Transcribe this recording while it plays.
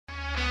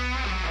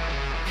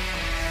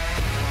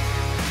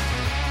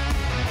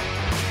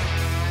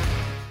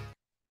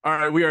All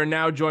right, we are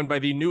now joined by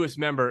the newest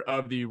member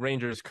of the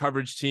Rangers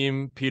coverage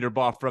team, Peter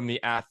Baugh from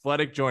The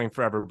Athletic, joining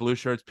Forever Blue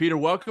Shirts. Peter,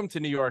 welcome to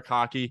New York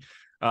hockey.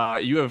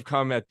 You have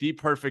come at the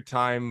perfect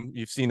time.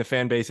 You've seen the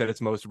fan base at its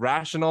most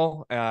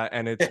rational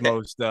and its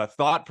most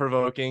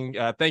thought-provoking.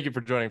 Thank you for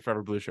joining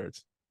Forever Blue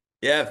Shirts.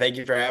 Yeah, thank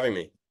you for having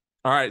me.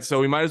 All right, so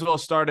we might as well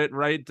start it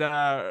right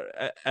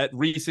at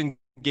recent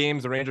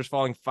games. The Rangers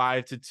falling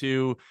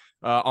 5-2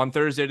 on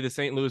Thursday to the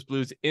St. Louis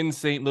Blues in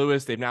St.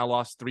 Louis. They've now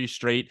lost three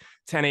straight,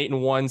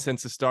 10-8-1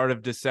 since the start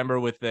of December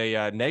with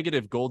a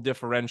negative goal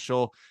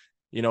differential.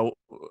 You know,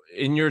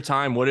 in your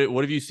time, what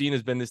have you seen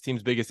has been this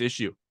team's biggest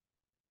issue?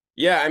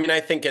 Yeah, I mean,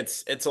 I think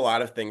it's a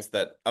lot of things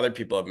that other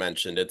people have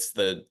mentioned. It's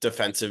the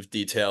defensive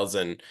details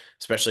and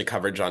especially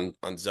coverage on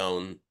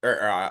zone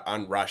or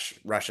on rush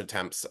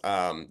attempts.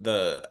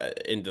 The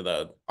into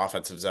the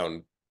offensive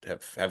zone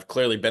have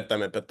clearly bit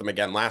them. It bit them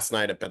again last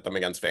night. It bit them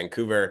against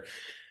Vancouver.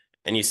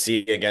 And you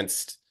see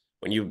against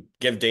when you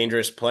give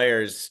dangerous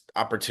players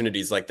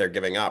opportunities like they're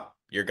giving up,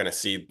 you're going to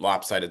see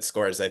lopsided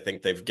scores. I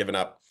think they've given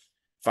up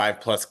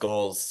 5+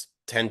 goals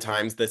 10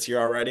 times this year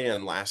already,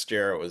 and last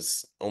year it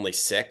was only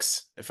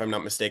 6, if I'm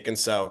not mistaken.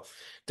 So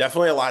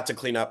definitely a lot to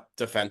clean up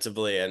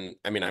defensively. And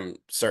I mean, I'm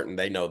certain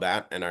they know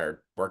that and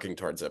are working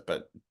towards it,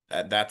 but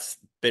that's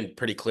been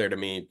pretty clear to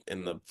me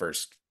in the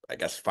first, I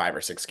guess, 5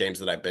 or 6 games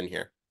that I've been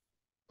here.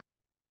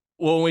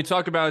 Well, when we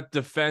talk about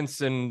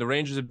defense, and the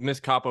Rangers have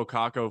missed Capo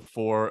Caco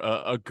for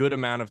a good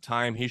amount of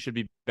time, he should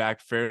be back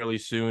fairly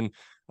soon.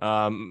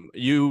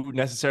 You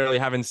necessarily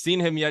haven't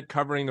seen him yet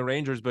covering the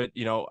Rangers, but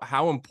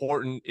how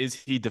important is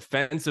he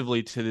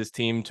defensively to this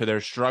team, to their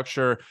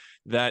structure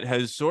that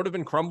has sort of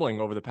been crumbling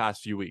over the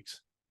past few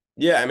weeks?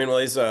 Yeah, I mean, well,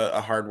 he's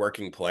a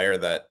hardworking player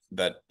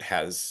that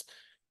has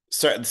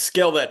certain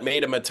skill that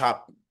made him a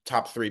top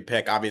 3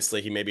 pick.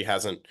 Obviously, he maybe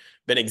hasn't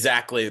been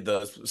exactly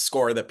the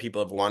scorer that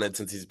people have wanted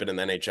since he's been in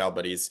the NHL,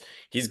 but he's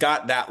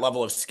got that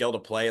level of skill to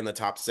play in the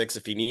top 6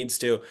 if he needs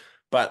to.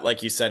 But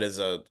like you said, is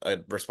a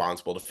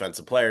responsible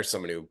defensive player,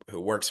 someone who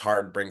works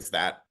hard, brings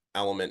that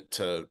element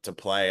to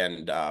play,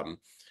 and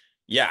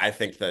yeah, I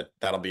think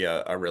that'll be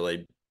a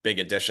really big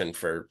addition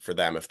for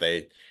them if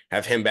they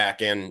have him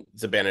back in.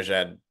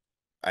 Zibanejad,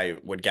 I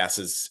would guess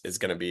is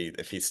going to be,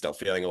 if he's still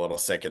feeling a little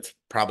sick, it's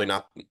probably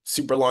not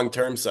super long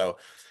term. So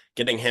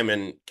getting him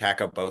and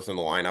Kako both in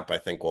the lineup, I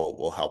think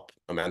will help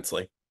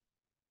immensely.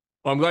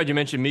 Well, I'm glad you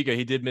mentioned Mika.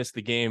 He did miss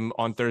the game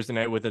on Thursday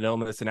night with an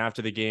illness, and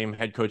after the game,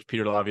 head coach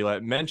Peter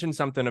Laviolette mentioned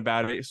something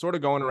about it, sort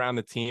of going around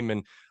the team.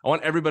 And I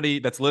want everybody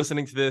that's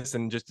listening to this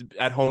and just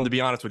at home to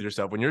be honest with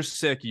yourself. When you're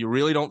sick, you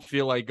really don't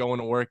feel like going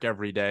to work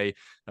every day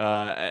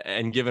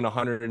and giving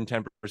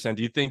 110%.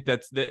 Do you think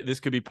this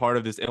could be part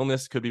of this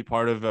illness? Could be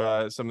part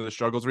of some of the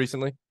struggles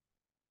recently?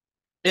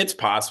 It's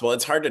possible.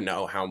 It's hard to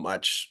know how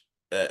much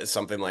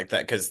something like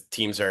that, because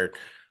teams are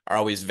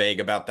always vague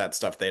about that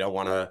stuff. They don't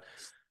want to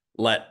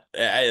let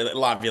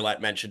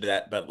Laviolette mentioned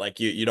that, but like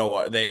you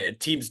don't, they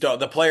teams don't,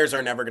 the players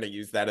are never going to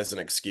use that as an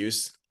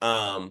excuse.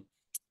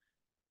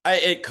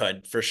 It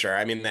could for sure.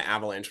 I mean, the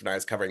Avalanche, when I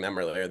was covering them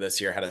earlier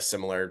this year, had a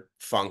similar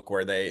funk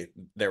where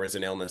there was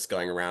an illness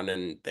going around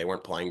and they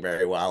weren't playing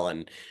very well,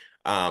 and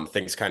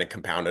things kind of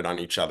compounded on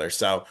each other.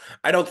 So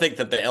I don't think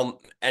that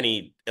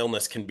any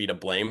illness can be to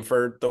blame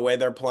for the way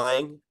they're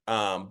playing.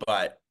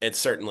 But it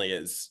certainly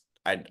is.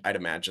 I'd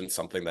imagine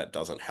something that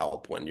doesn't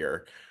help when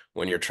you're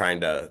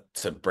trying to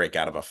break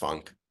out of a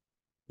funk.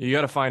 You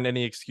got to find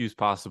any excuse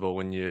possible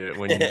when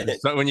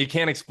you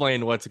can't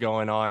explain what's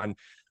going on.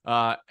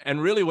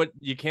 And really, what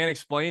you can't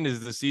explain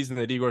is the season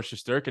that Igor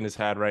Shesterkin has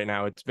had right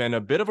now. It's been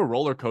a bit of a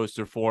roller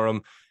coaster for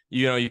him.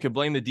 You could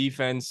blame the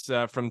defense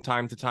from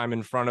time to time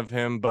in front of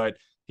him, but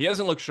he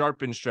hasn't looked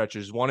sharp in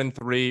stretches.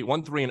 1-3,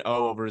 1-3-0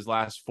 over his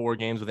last 4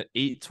 games with an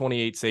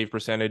 828 save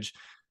percentage.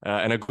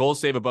 And a goal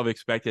save above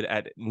expected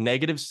at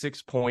negative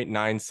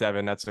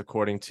 6.97. That's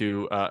according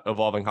to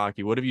Evolving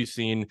Hockey. What have you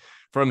seen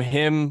from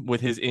him with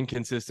his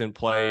inconsistent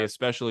play,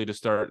 especially to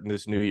start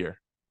this new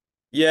year?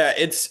 Yeah,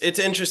 it's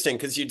interesting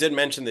because you did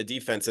mention the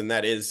defense, and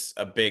that is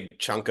a big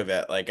chunk of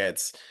it. Like,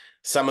 it's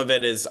some of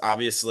it is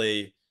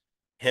obviously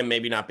him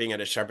maybe not being at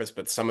his sharpest,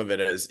 but some of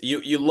it is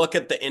you look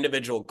at the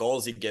individual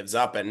goals he gives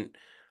up, and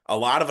a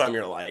lot of them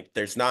you're like,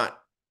 there's not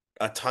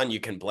a ton you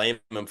can blame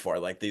him for.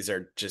 Like, these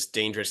are just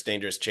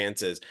dangerous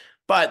chances.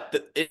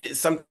 But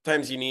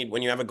sometimes you need,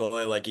 when you have a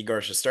goalie like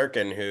Igor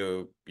Shesterkin,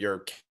 who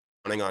you're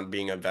counting on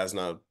being a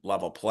Vezina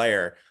level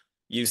player,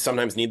 you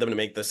sometimes need them to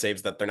make the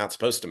saves that they're not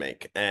supposed to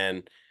make.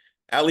 And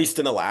at least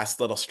in the last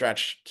little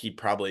stretch, he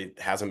probably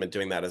hasn't been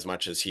doing that as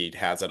much as he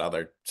has at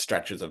other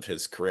stretches of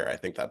his career. I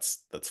think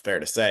that's fair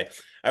to say.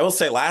 I will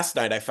say last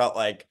night I felt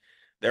like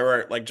there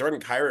were, like,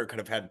 Jordan Kyrou could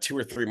have had 2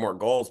 or 3 more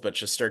goals, but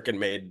Shesterkin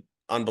made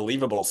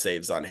unbelievable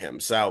saves on him.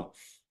 So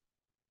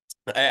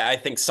I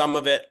think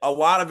a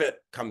lot of it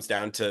comes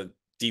down to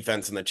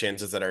defense and the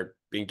chances that are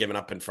being given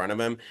up in front of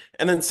him.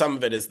 And then some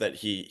of it is that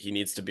he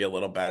needs to be a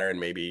little better and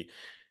maybe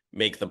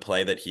make the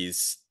play that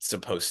he's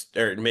supposed,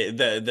 or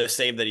the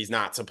save that he's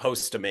not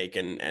supposed to make,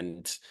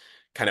 and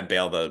kind of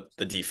bail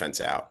the defense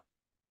out.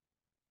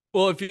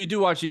 Well, if you do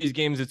watch these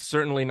games, it's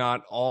certainly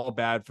not all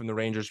bad from the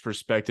Rangers'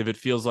 perspective. It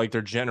feels like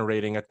they're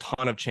generating a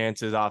ton of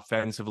chances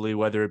offensively,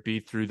 whether it be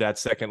through that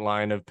second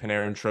line of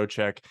Panarin,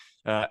 Trocheck,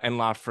 and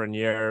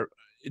Lafreniere.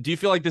 Do you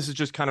feel like this is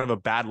just kind of a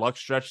bad luck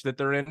stretch that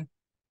they're in?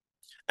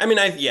 I mean,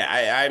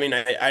 I mean,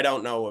 I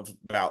don't know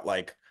about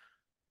like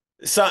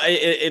so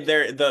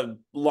they're the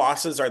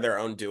losses are their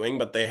own doing,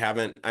 but they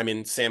haven't. I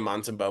mean, Sam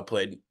Montembeault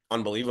played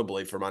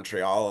unbelievably for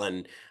Montreal,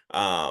 and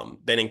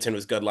Bennington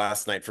was good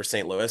last night for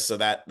St. Louis, so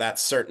that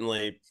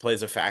certainly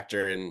plays a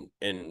factor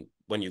in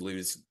when you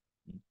lose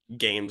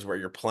games where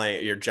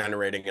you're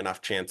generating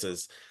enough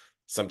chances.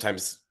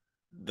 Sometimes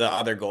the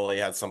other goalie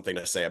has something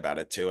to say about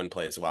it too and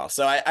plays well.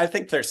 So I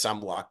think there's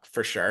some luck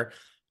for sure.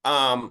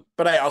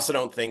 But I also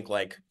don't think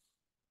like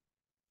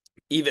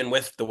even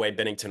with the way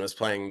Bennington was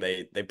playing,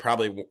 they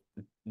probably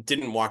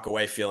didn't walk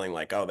away feeling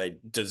like, oh, they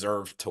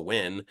deserve to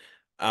win.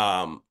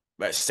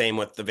 But same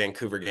with the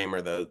Vancouver game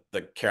or the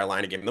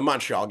Carolina game, the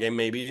Montreal game.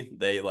 Maybe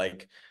they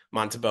like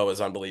Montembeault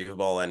was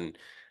unbelievable, and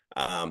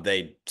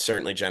they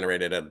certainly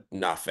generated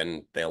enough,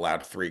 and they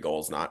allowed 3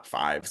 goals, not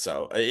 5.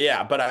 So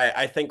yeah, but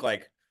I think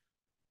like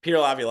Peter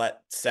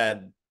Laviolette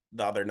said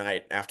the other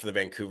night after the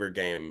Vancouver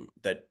game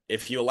that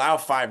if you allow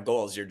 5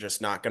 goals, you're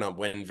just not going to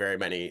win very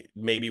many.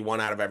 Maybe 1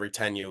 out of every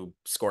 10 you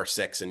score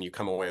 6 and you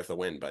come away with a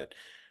win. But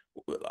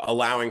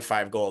allowing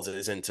 5 goals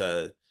isn't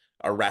a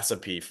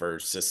recipe for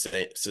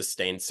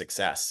sustained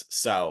success.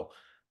 So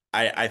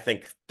I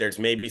think there's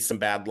maybe some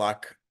bad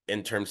luck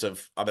in terms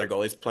of other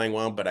goalies playing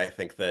well, but I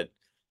think that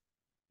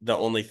the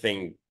only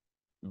thing,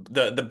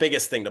 the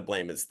biggest thing to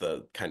blame is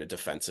the kind of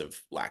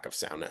defensive lack of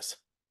soundness.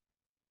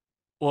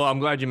 Well, I'm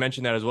glad you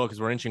mentioned that as well, because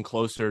we're inching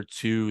closer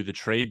to the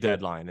trade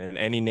deadline. And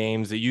any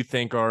names that you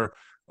think are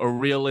a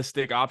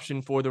realistic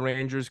option for the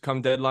Rangers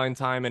come deadline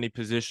time, any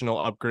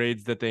positional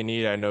upgrades that they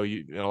need? I know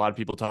a lot of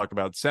people talk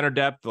about center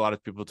depth, a lot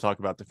of people talk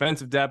about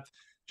defensive depth.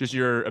 Just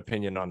your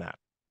opinion on that.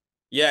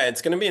 Yeah,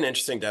 it's going to be an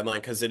interesting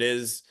deadline because it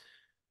is.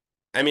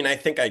 I mean, I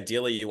think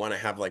ideally you want to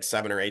have like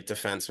 7 or 8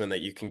 defensemen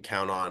that you can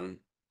count on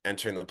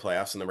entering the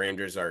playoffs, and the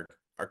Rangers are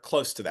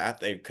close to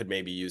that. They could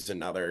maybe use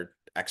another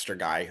extra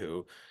guy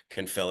who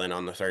can fill in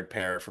on the third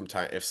pair from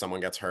time if someone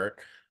gets hurt.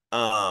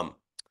 Um,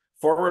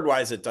 Forward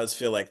wise, it does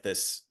feel like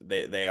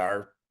they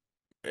are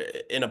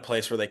in a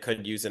place where they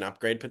could use an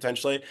upgrade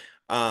potentially.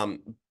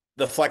 Um,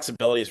 the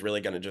flexibility is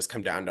really going to just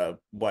come down to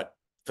what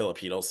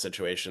Filipino's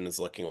situation is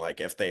looking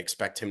like. If they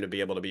expect him to be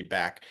able to be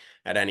back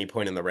at any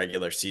point in the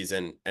regular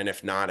season, and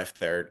if not, if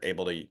they're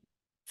able to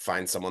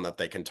find someone that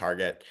they can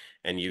target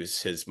and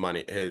use his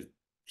money, his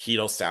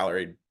Heedle's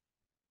salary,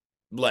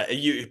 let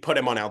you put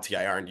him on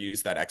LTIR and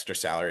use that extra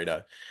salary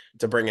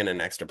to bring in an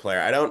extra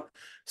player. I don't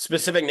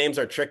specific names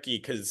are tricky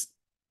because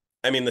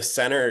I mean the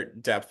center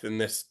depth in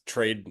this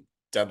trade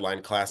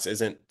deadline class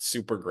isn't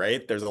super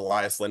great. There's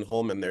Elias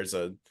Lindholm and there's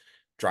a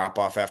drop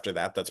off after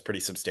that that's pretty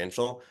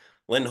substantial.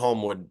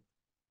 Lindholm would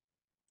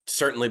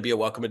certainly be a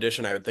welcome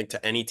addition, I would think,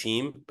 to any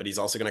team, but he's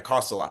also going to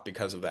cost a lot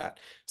because of that.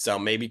 So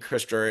maybe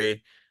Chris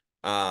Drury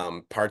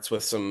parts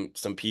with some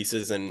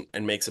pieces and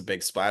makes a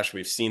big splash.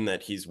 We've seen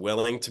that he's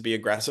willing to be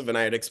aggressive, and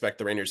I'd expect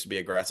the Rangers to be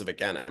aggressive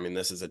again. I mean,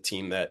 this is a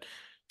team that,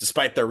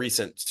 despite their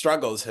recent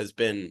struggles, has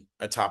been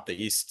atop the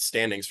East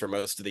standings for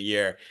most of the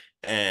year,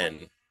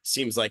 and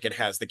seems like it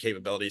has the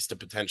capabilities to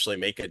potentially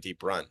make a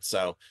deep run.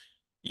 So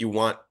you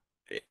want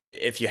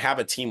if you have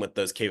a team with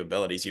those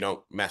capabilities, you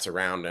don't mess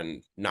around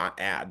and not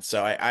add.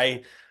 So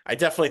I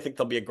definitely think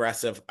they'll be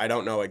aggressive. I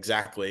don't know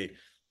exactly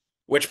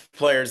which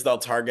players they'll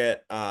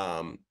target.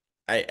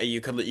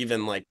 You could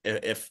even like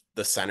if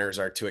the centers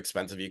are too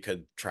expensive, you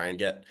could try and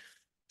get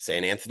say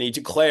an Anthony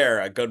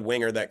Duclair, a good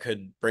winger that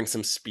could bring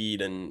some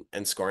speed and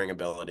scoring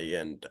ability.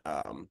 And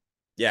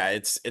yeah,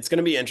 it's going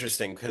to be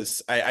interesting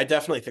because I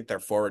definitely think their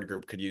forward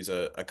group could use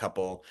a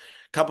couple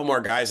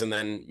more guys, and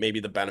then maybe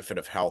the benefit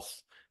of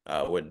health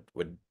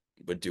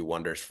would do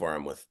wonders for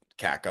him with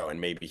Kako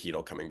and maybe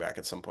Heedle coming back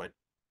at some point.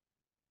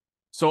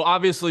 So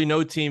obviously,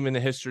 no team in the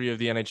history of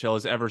the NHL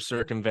has ever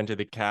circumvented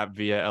the cap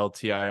via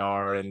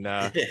LTIR, and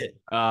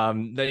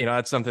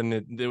that's something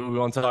that we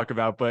want to talk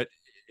about. But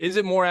is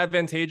it more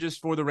advantageous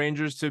for the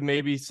Rangers to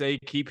maybe say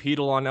keep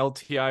Heedle on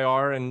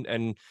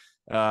LTIR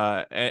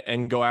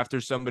and go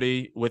after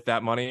somebody with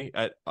that money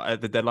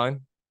at the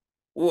deadline?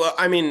 Well,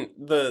 I mean,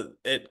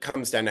 it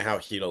comes down to how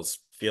Heedle's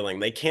feeling.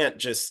 They can't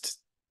just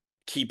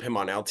keep him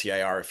on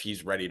LTIR if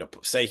he's ready to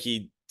say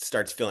he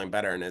starts feeling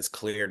better and is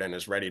cleared and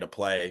is ready to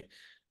play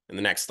in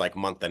the next like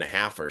month and a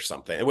half or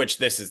something. Which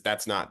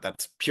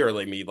that's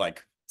purely me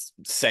like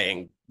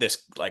saying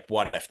this like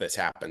what if this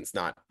happens,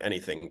 not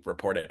anything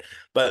reported.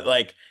 But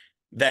like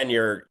then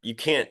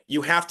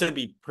you have to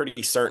be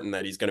pretty certain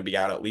that he's going to be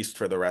out at least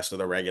for the rest of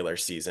the regular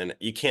season.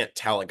 You can't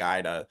tell a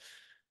guy to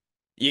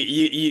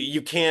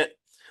you can't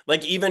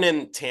like even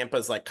in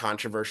Tampa's like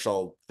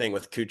controversial thing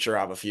with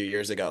Kucherov a few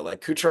years ago,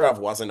 like Kucherov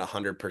wasn't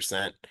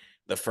 100%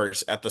 the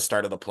first at the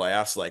start of the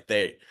playoffs. Like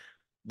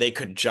they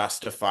could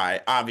justify.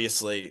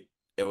 Obviously,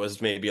 it was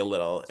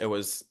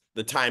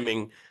the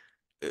timing.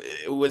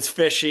 It was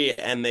fishy,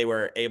 and they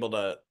were able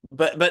to.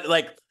 But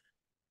like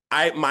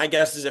My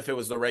guess is if it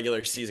was the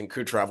regular season,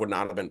 Kucherov would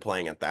not have been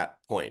playing at that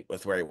point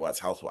with where he was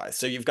health wise.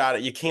 So you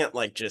can't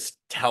like just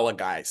tell a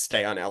guy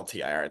stay on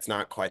LTIR. It's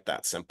not quite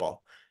that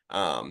simple.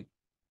 Um,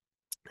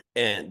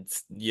 and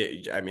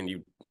I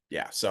mean,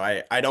 yeah. So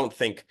I don't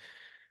think.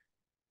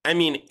 I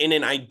mean, in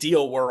an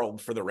ideal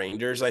world for the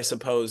Rangers, I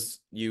suppose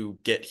you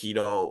get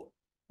Hito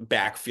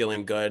back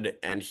feeling good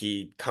and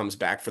he comes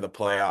back for the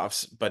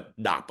playoffs, but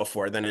not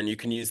before then, and you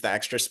can use the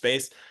extra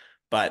space.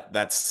 But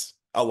that's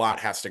a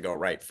lot has to go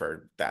right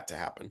for that to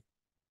happen.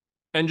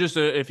 And just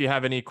if you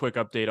have any quick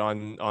update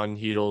on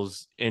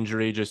Heedle's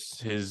injury,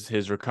 just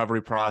his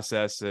recovery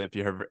process, if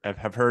you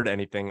have heard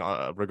anything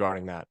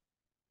regarding that.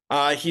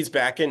 He's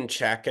back in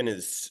check and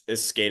is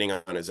skating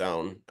on his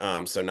own.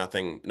 So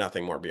nothing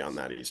more beyond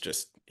that.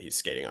 He's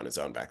skating on his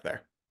own back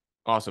there.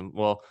 Awesome.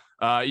 Well,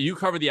 you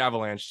covered the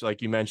Avalanche,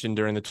 like you mentioned,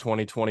 during the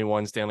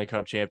 2021 Stanley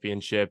Cup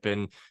championship,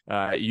 and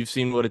you've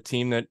seen what a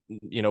team that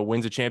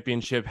wins a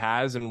championship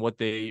has, and what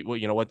they've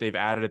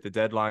added at the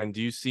deadline.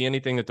 Do you see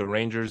anything that the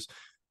Rangers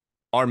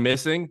are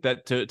missing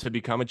that to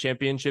become a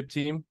championship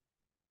team?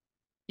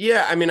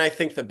 Yeah, I mean, I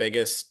think the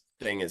biggest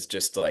thing is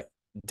just like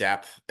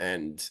depth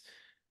and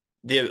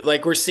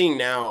like we're seeing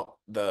now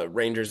the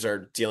Rangers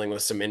are dealing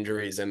with some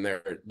injuries and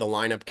the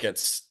lineup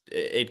gets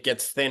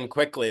thin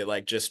quickly.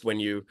 Like just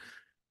when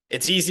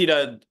it's easy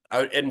to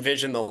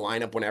envision the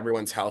lineup when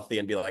everyone's healthy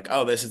and be like,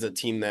 oh, this is a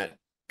team that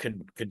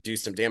could do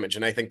some damage.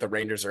 And I think the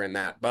Rangers are in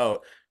that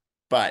boat.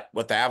 But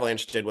what the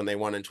Avalanche did when they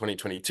won in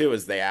 2022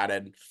 is they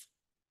added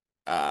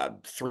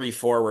 3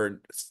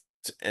 forwards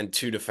and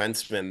 2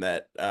 defensemen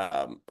that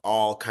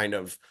all kind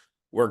of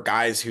were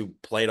guys who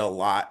played a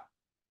lot,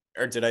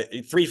 or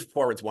 3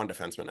 forwards, 1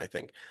 defenseman, I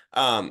think.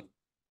 And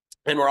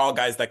we're all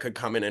guys that could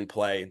come in and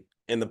play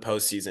in the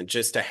postseason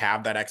just to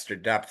have that extra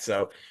depth.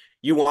 So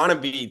you want to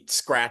be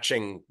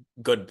scratching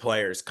good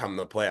players come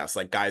the playoffs,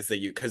 like guys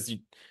that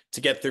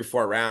to get through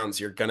 4 rounds,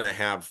 you're going to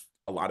have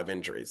a lot of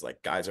injuries.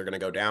 Like guys are going to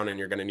go down and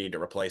you're going to need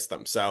to replace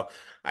them. So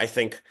I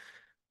think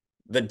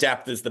the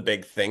depth is the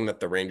big thing that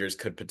the Rangers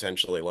could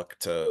potentially look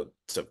to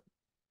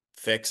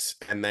fix,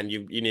 and then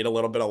you need a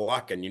little bit of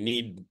luck, and you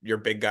need your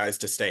big guys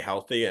to stay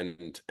healthy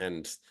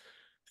and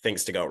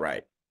things to go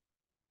right.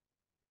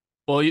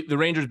 Well, the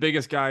Rangers'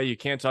 biggest guy, you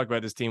can't talk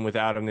about this team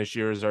without him this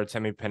year, is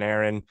Artemi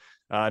Panarin.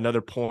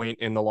 Another point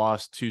in the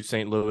loss to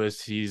St. Louis.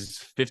 He's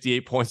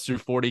 58 points through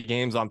 40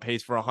 games, on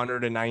pace for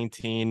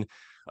 119.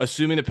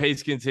 Assuming the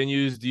pace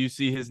continues, do you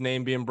see his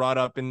name being brought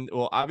up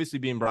obviously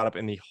being brought up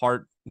in the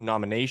Hart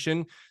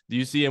nomination? Do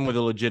you see him with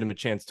a legitimate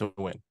chance to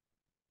win?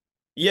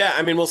 Yeah,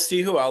 I mean, we'll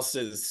see who else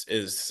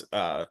is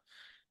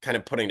kind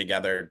of putting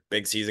together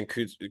big season.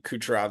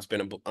 Kucherov's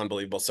been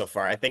unbelievable so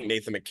far. I think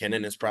Nathan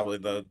MacKinnon is probably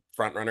the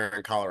front runner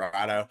in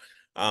Colorado.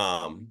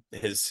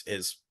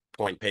 His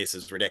point pace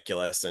is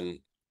ridiculous and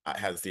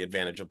has the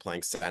advantage of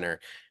playing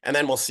center. And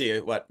then we'll see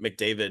what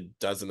McDavid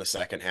does in the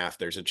second half.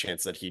 There's a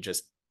chance that he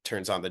just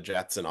turns on the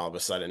Jets and all of a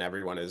sudden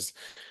everyone is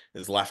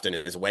left in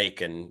his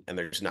wake and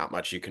there's not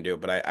much you can do.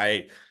 But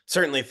I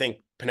certainly think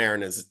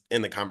Panarin is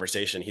in the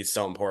conversation. He's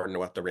so important to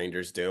what the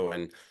Rangers do,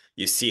 and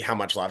you see how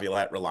much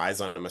Laviolette relies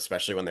on him,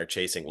 especially when they're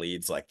chasing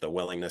leads, like the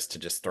willingness to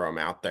just throw him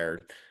out there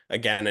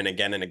again and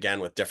again and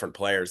again with different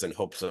players in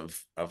hopes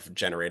of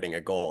generating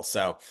a goal.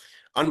 So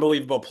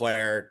unbelievable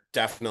player.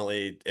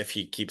 Definitely, if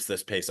he keeps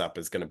this pace up,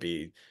 is going to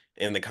be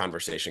in the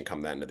conversation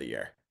come the end of the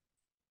year.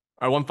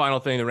 All right, one final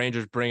thing. The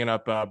Rangers bringing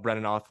up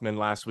Brennan Othmann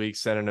last week,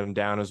 setting him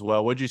down as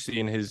well. What did you see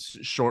in his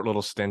short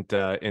little stint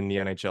in the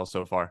NHL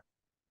so far?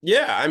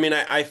 Yeah, I mean,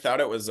 I thought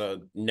it was a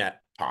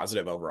net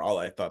positive overall.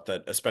 I thought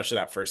that especially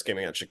that first game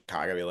against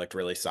Chicago, he looked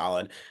really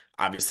solid.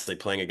 Obviously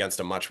playing against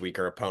a much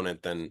weaker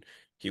opponent than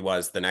he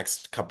was the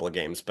next couple of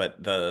games, but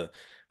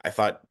I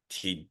thought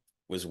he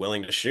was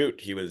willing to shoot.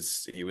 He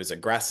was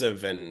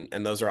aggressive,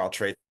 and those are all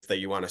traits that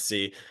you want to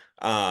see.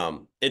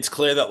 It's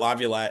clear that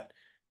Laviolette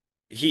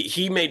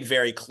he made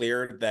very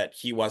clear that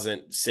he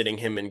wasn't sitting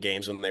him in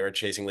games when they were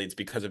chasing leads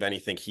because of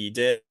anything he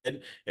did.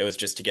 It was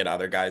just to get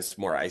other guys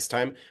more ice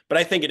time. But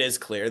I think it is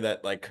clear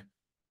that like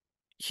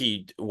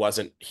he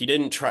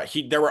didn't try.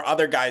 There were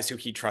other guys who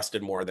he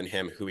trusted more than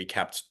him, who he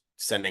kept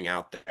sending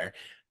out there.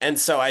 And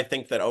so I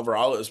think that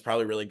overall it was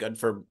probably really good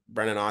for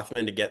Brennan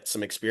Othmann to get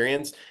some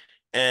experience.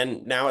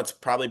 And now it's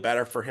probably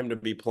better for him to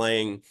be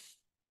playing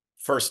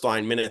first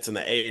line minutes in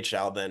the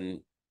AHL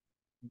than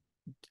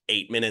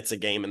 8 minutes a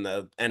game in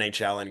the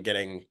NHL and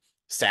getting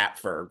sat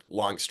for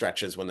long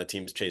stretches when the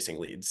team's chasing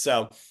leads.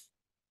 So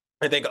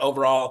I think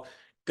overall,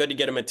 good to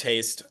get him a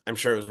taste. I'm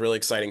sure it was really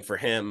exciting for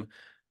him.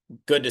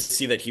 Good to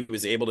see that he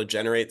was able to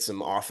generate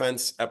some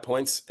offense at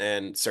points,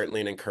 and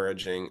certainly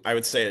I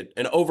would say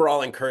an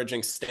overall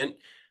encouraging stint,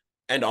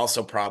 and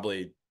also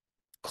probably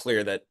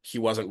clear that he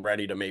wasn't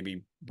ready to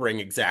maybe bring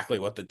exactly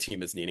what the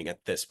team is needing at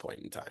this point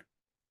in time.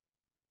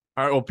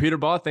 All right. Well, Peter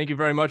Baugh, thank you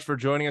very much for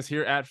joining us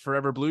here at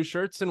Forever Blue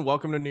Shirts, and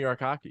welcome to New York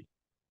Hockey.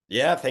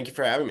 Yeah, thank you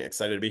for having me.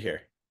 Excited to be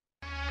here.